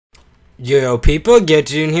Yo people,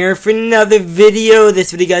 Dadoun here for another video.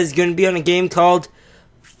 This video guys is going to be on a game called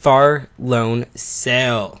Far Lone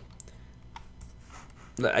Sail.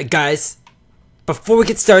 Guys, before we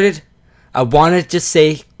get started, I want to just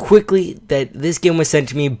say quickly that this game was sent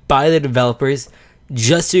to me by the developers,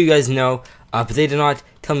 just so you guys know, but they did not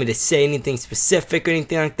tell me to say anything specific or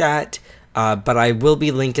anything like that, but I will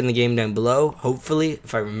be linking the game down below, hopefully,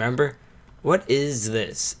 if I remember. What is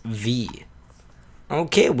this? V.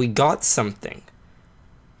 Okay, we got something.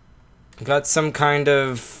 We got some kind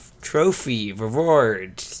of trophy,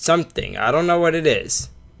 reward, something. I don't know what it is.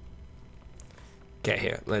 Okay,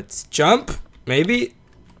 here, let's jump. Maybe.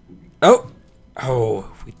 Oh,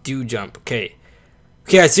 we do jump. Okay.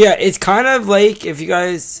 Okay, so yeah, it's kind of like if you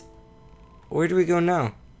guys. Where do we go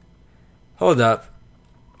now? Hold up.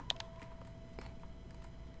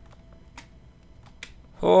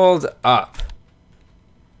 Hold up.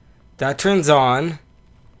 That turns on.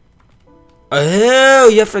 Oh,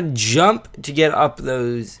 you have to jump to get up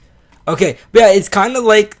those. Okay, but yeah, it's kind of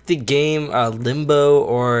like the game Limbo,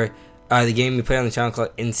 or the game we play on the channel called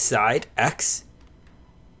Inside X.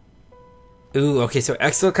 Ooh, okay, so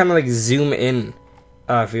X will kind of like zoom in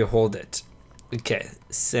if you hold it. Okay,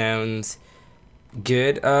 sounds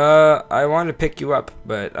good. I want to pick you up,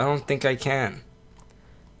 but I don't think I can.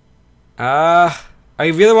 I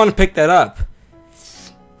really want to pick that up.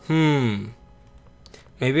 Maybe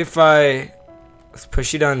if let's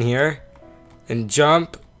push you down here and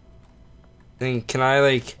jump. Then can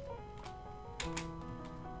I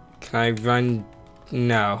run?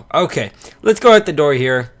 No. Okay, let's go out the door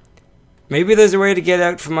here. Maybe there's a way to get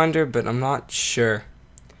out from under, but I'm not sure.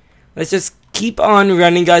 Let's just keep on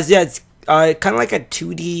running, guys. Yeah, it's kind of like a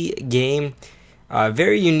 2D game.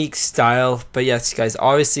 Very unique style. But yes, guys,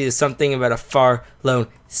 obviously there's something about a Far Lone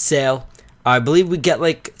Sail. I believe we get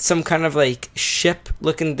like some kind of like ship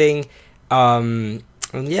looking thing. And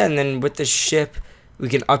yeah, and then with the ship we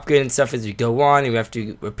can upgrade and stuff as we go on, and we have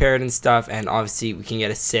to repair it and stuff, and obviously we can get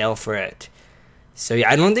a sail for it. So yeah,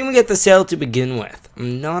 I don't think we get the sail to begin with.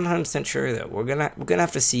 I'm not 100% sure though. We're gonna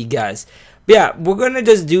have to see, guys. But yeah, we're gonna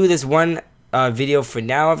just do this one video for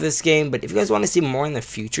now of this game, but if you guys want to see more in the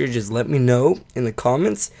future, just let me know in the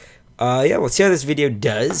comments. Yeah, we'll see how this video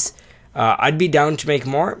does. I'd be down to make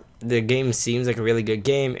more. The game seems like a really good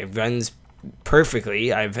game. It runs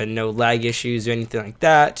perfectly. I've had no lag issues or anything like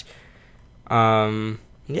that. Yeah,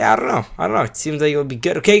 I don't know. It seems like it'll be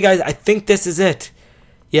good. Okay, guys, I think this is it.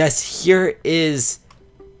 Yes, here is.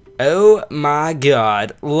 Oh my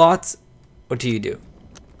god. Lots. What do you do?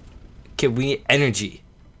 Okay, we need energy.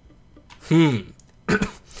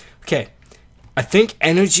 Okay. I think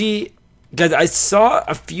energy. Guys, I saw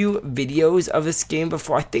a few videos of this game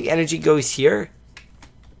before. I think energy goes here.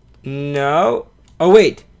 No. Oh,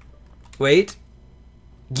 wait. Wait.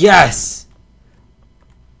 Yes.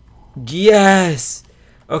 Yes.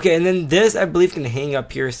 Okay, and then this, I believe, can hang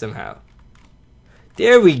up here somehow.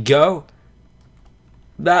 There we go.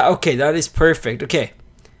 Okay, that is perfect. Okay.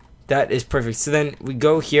 That is perfect. So then we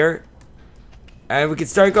go here. And we can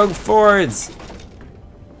start going forwards.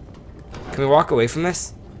 Can we walk away from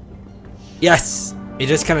this? Yes. It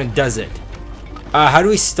just kind of does it. How do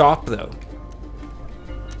we stop, though?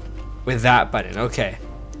 With that button. Okay.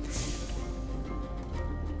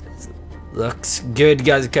 Looks good,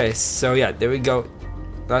 guys. Okay, so yeah, there we go.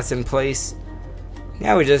 That's in place.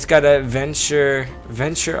 Now we just gotta venture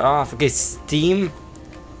off. Okay, steam.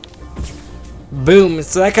 Boom.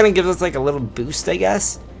 So that kind of gives us like a little boost, I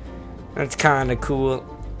guess. That's kind of cool.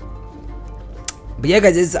 But yeah,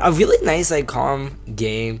 guys, it's a really nice, like, calm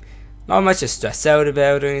game. Not much to stress out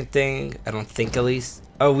about or anything. I don't think, at least.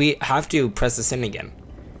 Oh, we have to press this in again.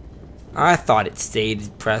 I thought it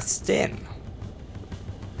stayed pressed in.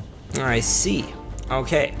 I see.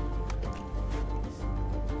 Okay.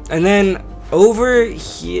 And then over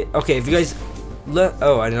here. Okay, if you guys look.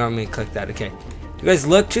 Oh, I did not mean to click that. Okay. If you guys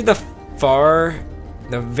look to the far.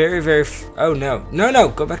 The very. Oh, no. No.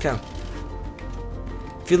 Go back down.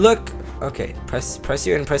 If you look. Okay. Press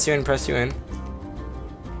you in. If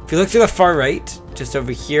you look to the far right. Just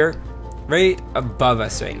over here. Right above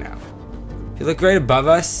us right now. If you look right above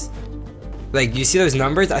us. Like, you see those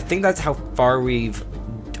numbers? I think that's how far we've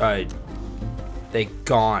like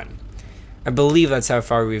gone. I believe that's how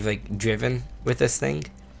far we've like driven with this thing.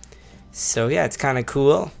 So yeah, it's kind of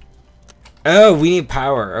cool. Oh, we need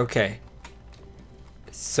power. Okay.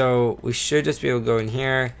 So we should just be able to go in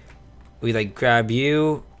here. We like grab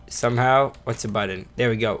you somehow. What's the button? There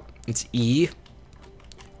we go. It's E.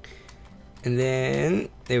 And then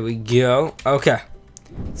there we go. Okay.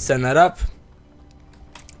 Send that up.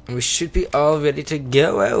 We should be all ready to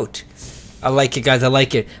go out. I like it, guys. I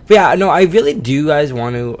like it. But yeah, no, I really do, guys,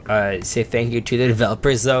 want to say thank you to the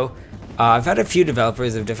developers, though. I've had a few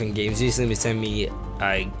developers of different games recently send me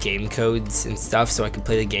game codes and stuff so I can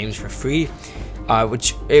play the games for free,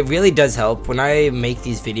 which it really does help when I make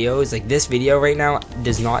these videos. Like this video right now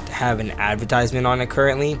does not have an advertisement on it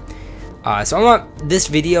currently, so I'm not, this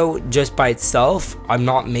video just by itself, I'm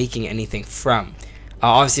not making anything from.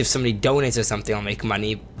 Obviously, if somebody donates or something, I'll make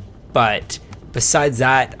money, but besides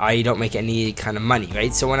that, I don't make any kind of money,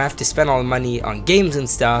 right? So when I have to spend all the money on games and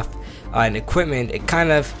stuff and equipment, it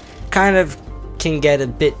kind of can get a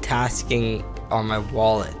bit tasking on my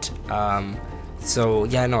wallet. So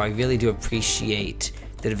yeah, no, I really do appreciate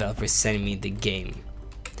the developers sending me the game,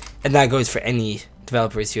 and that goes for any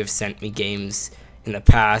developers who have sent me games in the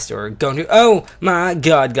past or going to. Oh my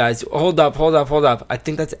god, guys, hold up. I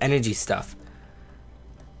think that's energy stuff.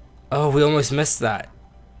 Oh, we almost missed that.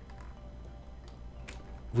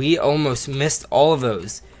 We almost missed all of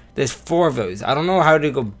those. There's 4 of those. I don't know how to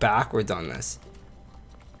go backwards on this.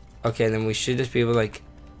 Okay, then we should just be able to, like,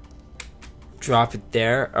 drop it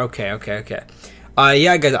there. Okay.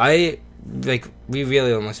 Yeah, guys, we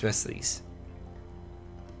really almost missed these.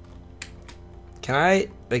 Can I,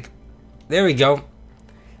 like, there we go.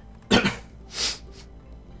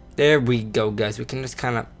 There we go, guys. We can just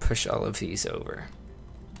kind of push all of these over.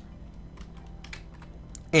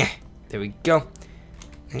 There we go.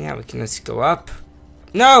 And yeah, we can just go up.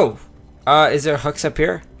 No! Is there hooks up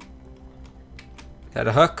here? Is that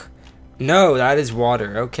a hook? No, that is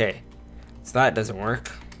water. Okay. So that doesn't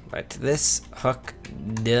work. But this hook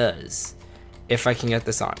does. If I can get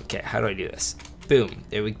this on. Okay, how do I do this? Boom.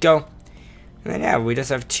 There we go. And then yeah, we just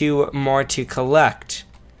have 2 more to collect.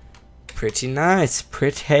 Pretty nice.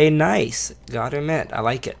 Gotta admit, I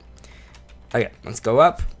like it. Okay, let's go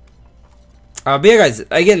up. But yeah, guys,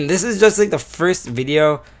 again, this is just like the first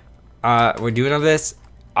video we're doing of this.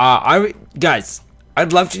 Guys,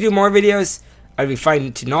 I'd love to do more videos. I'd be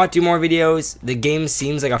fine to not do more videos. The game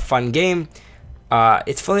seems like a fun game.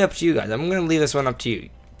 It's fully up to you guys. I'm gonna leave this one up to you.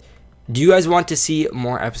 Do you guys want to see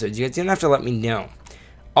more episodes? You guys don't have to let me know.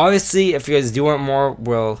 Obviously, if you guys do want more,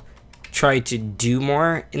 we'll try to do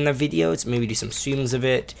more in the videos. Maybe do some streams of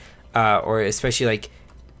it, or especially like.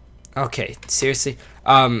 Okay, seriously.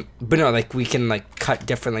 But no, like we can like cut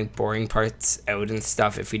different like boring parts out and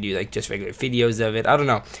stuff if we do like just regular videos of it. I don't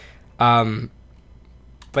know.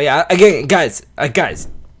 But yeah, again, guys,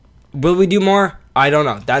 will we do more? I don't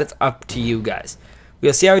know. That is up to you guys.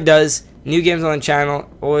 We'll see how it does. New games on the channel,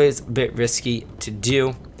 always a bit risky to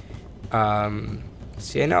do.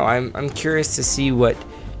 So yeah, no, I'm curious to see what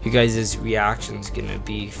you guys' reaction's gonna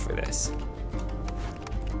be for this.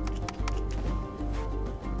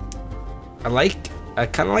 I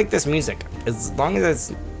kind of like this music, as long as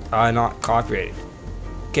it's not copyrighted.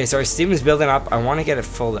 Okay, so our steam is building up. I want to get it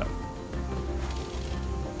full though.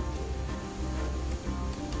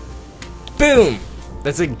 Boom!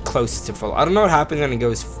 That's like close to full. I don't know what happens when it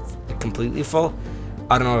goes completely full.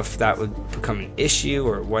 I don't know if that would become an issue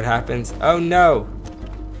or what happens. Oh no!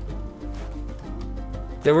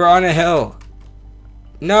 They were on a hill.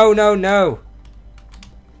 No!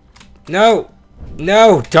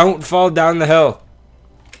 No, don't fall down the hill.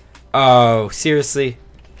 Oh, seriously?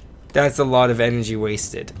 That's a lot of energy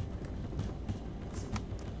wasted.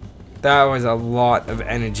 That was a lot of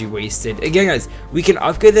energy wasted. Again, guys, we can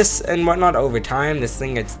upgrade this and whatnot over time. This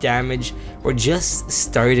thing gets damaged. We're just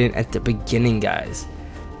starting at the beginning, guys.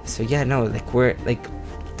 So yeah, no, like we're like,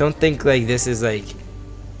 don't think like this is like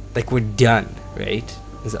we're done, right?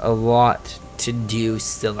 There's a lot to do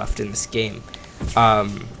still left in this game.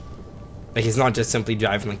 Like it's not just simply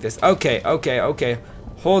driving like this. Okay.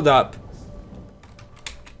 Hold up.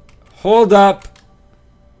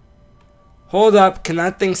 Can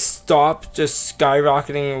that thing stop just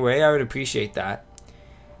skyrocketing away? I would appreciate that.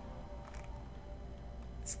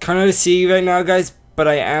 It's kind of to see right now, guys, but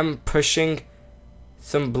I am pushing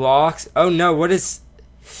some blocks. Oh no, what is...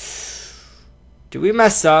 Did we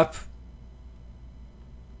mess up?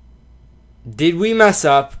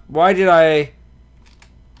 Why did I...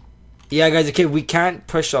 Yeah, guys, okay, we can't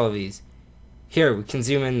push all of these. Here, we can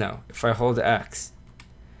zoom in, though, if I hold X.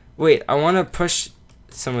 Wait, I want to push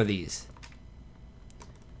some of these.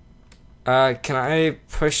 Can I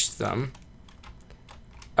push them?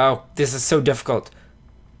 Oh, this is so difficult.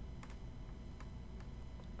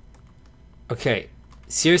 Okay,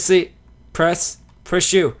 seriously, push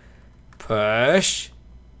you. Push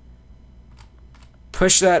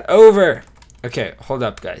that over. Okay, hold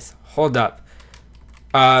up, guys. Hold up.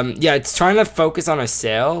 Yeah, it's trying to focus on a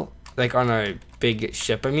sail, like on a big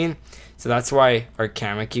ship, I mean. So that's why our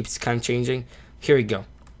camera keeps kind of changing. Here we go.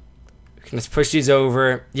 We can just push these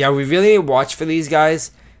over. Yeah, we really need to watch for these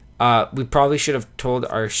guys. We probably should have told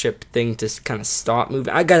our ship thing to kind of stop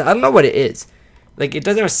moving. Guys, I don't know what it is. Like, it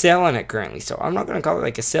doesn't have a sail on it currently, so I'm not going to call it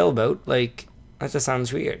like a sailboat. Like, that just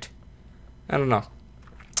sounds weird. I don't know.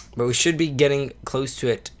 But we should be getting close to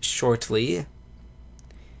it shortly.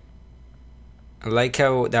 I like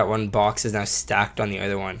how that one box is now stacked on the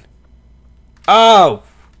other one. Oh!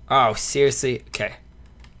 Oh, seriously? Okay.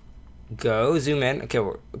 Go, zoom in. Okay,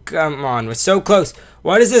 come on, we're so close.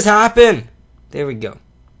 Why does this happen? There we go.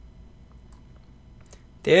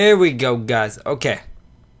 There we go, guys. Okay.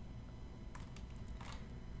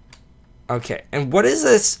 Okay, and what is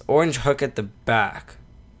this orange hook at the back?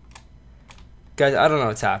 Guys, I don't know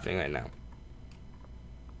what's happening right now.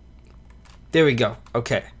 There we go.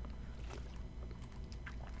 Okay.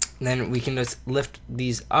 Then we can just lift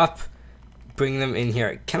these up, bring them in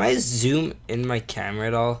here. Can I zoom in my camera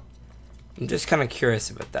at all? I'm just kind of curious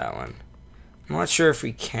about that one. I'm not sure if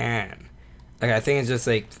we can. Like, I think it's just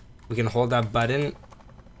like we can hold that button,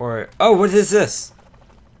 or oh, what is this?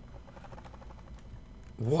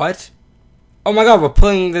 What? Oh my God, we're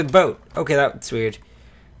pulling the boat. Okay, that's weird.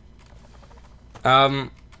 I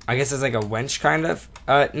guess it's like a winch, kind of.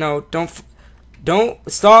 No, don't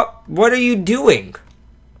stop. What are you doing?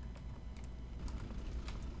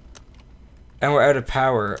 And we're out of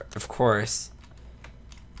power, of course.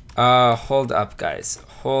 Hold up, guys.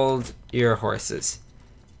 Hold your horses.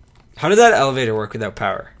 How does that elevator work without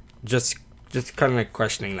power? Just kind of like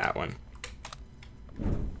questioning that one.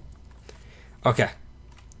 Okay.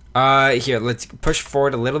 Here, let's push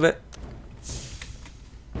forward a little bit.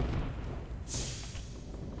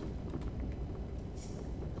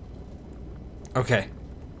 Okay.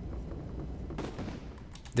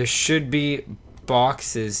 There should be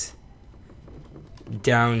boxes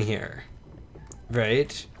down here,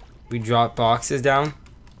 right? We drop boxes down.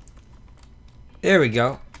 There we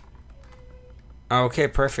go. Okay,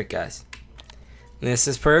 perfect, guys. This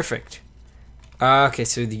is perfect. Okay,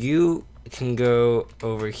 so you can go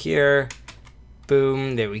over here.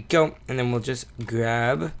 Boom, there we go. And then we'll just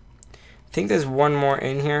grab. I think there's one more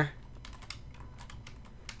in here.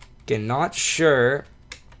 Again, not sure.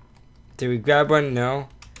 Did we grab one? No.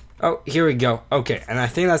 Oh, here we go. Okay, and I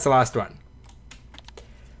think that's the last one.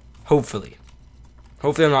 Hopefully.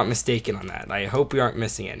 Hopefully I'm not mistaken on that. I hope we aren't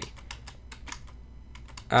missing any.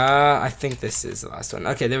 I think this is the last one.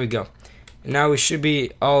 Okay, there we go. Now we should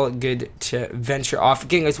be all good to venture off.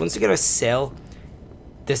 Again, guys, once we get our sail,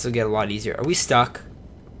 this will get a lot easier. Are we stuck?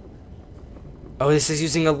 Oh, this is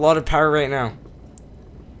using a lot of power right now.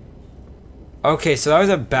 Okay, so that was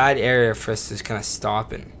a bad area for us to kind of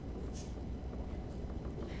stop in.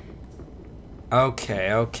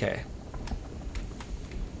 Okay, okay.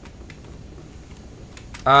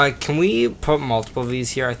 Can we put multiple of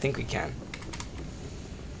these here? I think we can.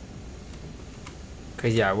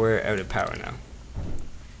 Because, yeah, we're out of power now.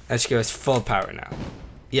 That should give us full power now.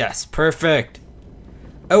 Yes, perfect.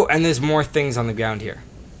 Oh, and there's more things on the ground here.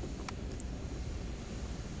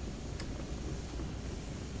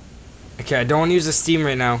 Okay, I don't want to use the steam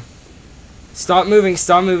right now. Stop moving,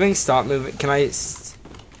 stop moving, stop moving. Can I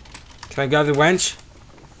grab the winch?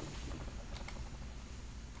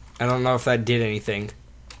 I don't know if that did anything.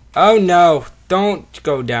 Oh no, don't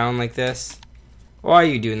go down like this. Why are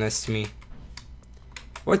you doing this to me?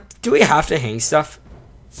 What, do we have to hang stuff?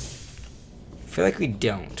 I feel like we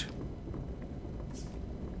don't.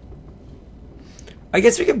 I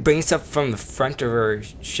guess we could bring stuff from the front of our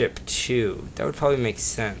ship too. That would probably make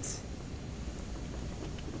sense.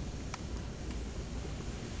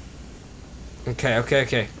 Okay, okay,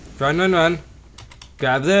 okay. Run, run, run.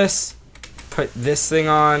 Grab this. Put this thing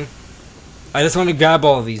on. I just want to grab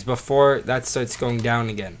all of these before that starts going down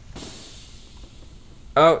again.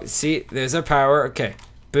 Oh, see, there's our power. Okay,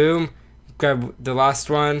 boom. Grab the last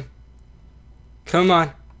one. Come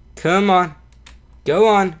on. Come on. Go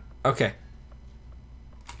on. Okay.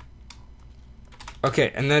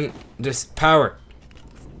 Okay, and then just power.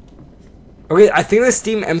 Okay, I think the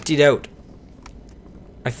steam emptied out.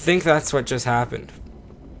 I think that's what just happened.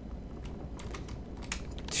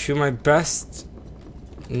 To my best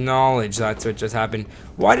knowledge, that's what just happened.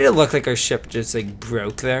 Why did it look like our ship just like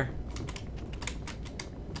broke there?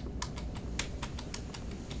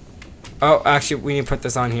 Oh, actually, we need to put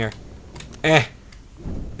this on here.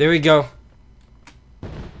 There we go.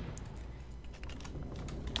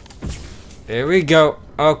 There we go.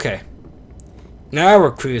 Okay. Now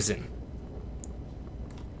we're cruising.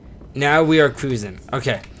 Now we are cruising.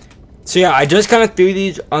 Okay. So yeah, I just kind of threw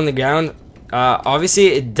these on the ground. Obviously,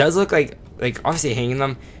 it does look like obviously hanging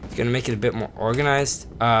them is gonna make it a bit more organized.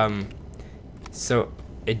 So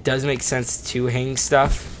it does make sense to hang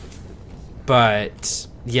stuff. But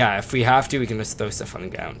yeah, if we have to, we can just throw stuff on the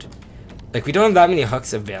ground. Like, we don't have that many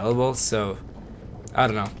hooks available, so I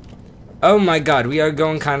don't know. Oh my god, we are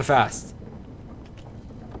going kind of fast.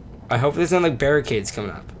 I hope there's not like barricades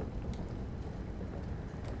coming up.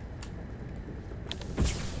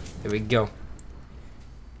 There we go.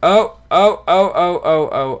 Oh, oh, oh, oh, oh,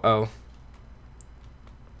 oh, oh.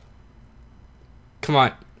 Come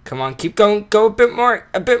on. Come on, keep going. Go a bit more.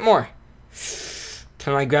 A bit more.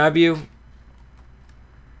 Can I grab you?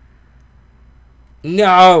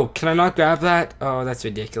 No! Can I not grab that? Oh, that's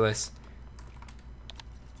ridiculous.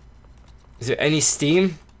 Is there any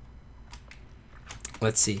steam?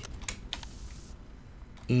 Let's see.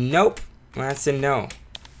 Nope. That's a no.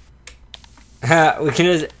 We can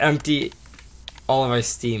just empty all of our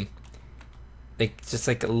steam. Like, just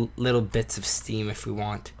like little bits of steam if we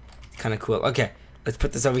want. Kind of cool. Okay, let's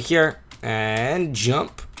put this over here. And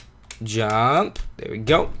jump. Jump. There we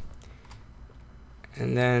go.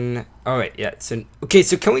 And then, alright, yeah. So, okay,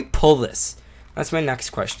 so can we pull this? That's my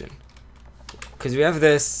next question. Because we have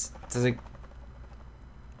this. Does it...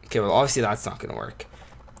 Okay, well, obviously that's not going to work.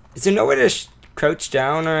 Is there no way to crouch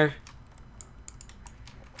down or...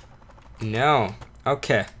 No.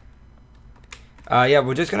 Okay. Yeah,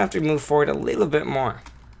 we're just going to have to move forward a little bit more.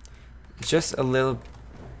 Just a little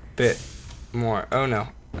bit more. Oh, no.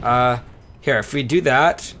 Here, if we do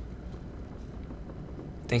that,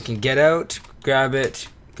 then can get out, grab it,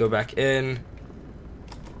 go back in,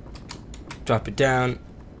 drop it down,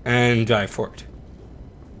 and drive forward.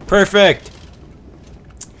 Perfect!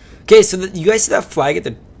 Okay, so you guys see that flag at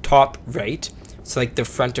the top right? So like the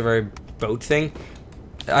front of our boat thing?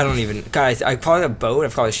 I don't even... Guys, I call it a boat,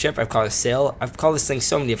 I've called it a ship, I've called it a sail, I've called this thing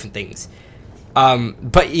so many different things.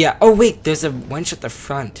 But yeah, oh wait, there's a winch at the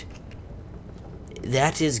front.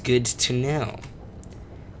 That is good to know.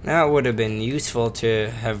 That would have been useful to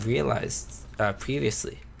have realized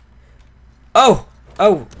previously. Oh!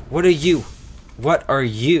 Oh! What are you? What are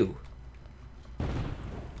you?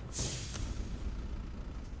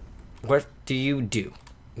 What do you do?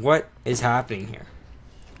 What is happening here?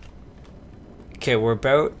 Okay, we're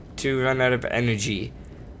about to run out of energy.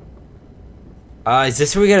 Is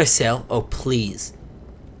this where we gotta sail? Oh, please.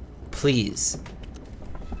 Please.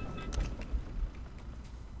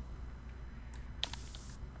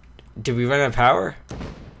 Did we run out of power?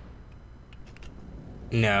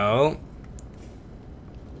 No.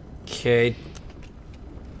 Okay.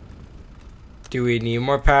 Do we need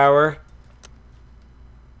more power?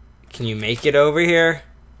 Can you make it over here?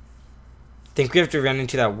 I think we have to run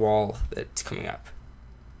into that wall that's coming up.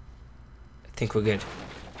 I think we're good.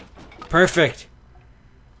 Perfect.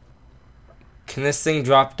 Can this thing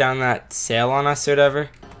drop down that sail on us or whatever?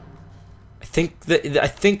 I think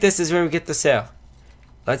this is where we get the sail.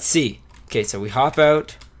 Let's see. Okay, so we hop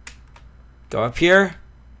out. Go up here.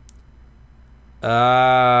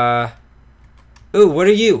 Ooh, what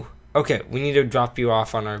are you? Okay, we need to drop you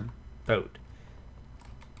off on our boat.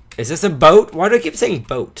 Is this a boat? Why do I keep saying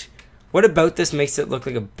boat? What about this makes it look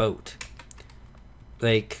like a boat?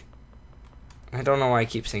 Like, I don't know why I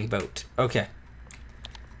keep saying boat. Okay.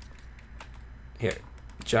 Here,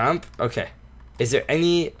 jump. Okay. Is there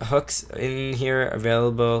any hooks in here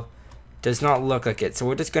available? Does not look like it. So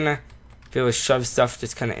we're just gonna be able to shove stuff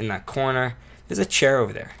just kind of in that corner. There's a chair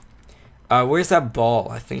over there. Where's that ball?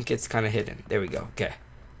 I think it's kind of hidden. There we go. Okay.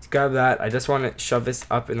 Let's grab that. I just want to shove this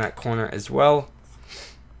up in that corner as well.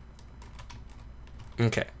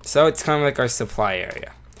 Okay. So it's kind of like our supply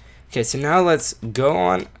area. Okay. So now let's go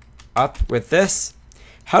on up with this.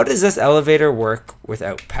 How does this elevator work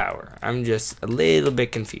without power? I'm just a little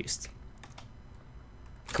bit confused.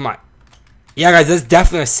 Come on. Yeah, guys, that's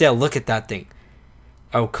definitely a sail. Look at that thing.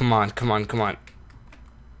 Oh, come on, come on, come on.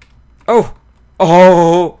 Oh!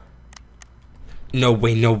 Oh! No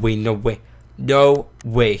way, no way, no way. No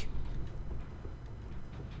way.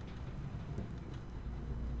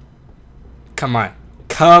 Come on.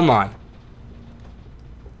 Come on.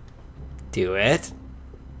 Do it.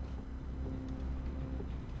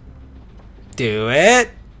 Do it.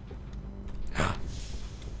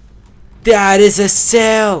 That is a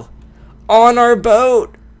sail on our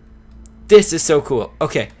boat. This is so cool.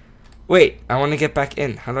 Okay. Wait, I want to get back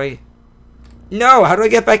in. How do I... No, how do I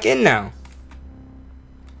get back in now?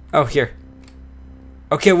 Oh, here.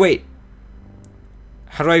 Okay, wait.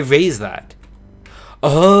 How do I raise that?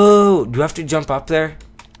 Oh, do I have to jump up there?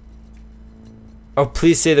 Oh,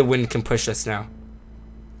 please say the wind can push us now.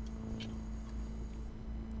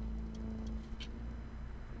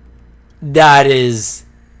 That is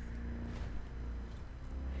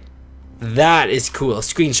cool.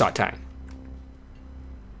 Screenshot time.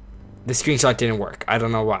 the screenshot didn't work. I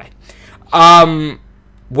don't know why.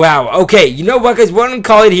 Wow. Okay, you know what, guys? We're going to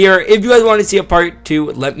call it here. If you guys want to see a part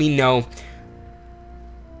 2, let me know.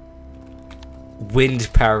 Wind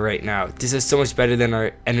power right now. This is so much better than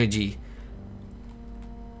our energy.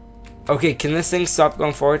 Okay, can this thing stop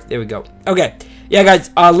going forward? There we go. Okay. Yeah, guys.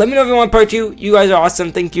 Let me know if you want part 2. You guys are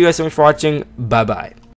awesome. Thank you guys so much for watching. Bye-bye.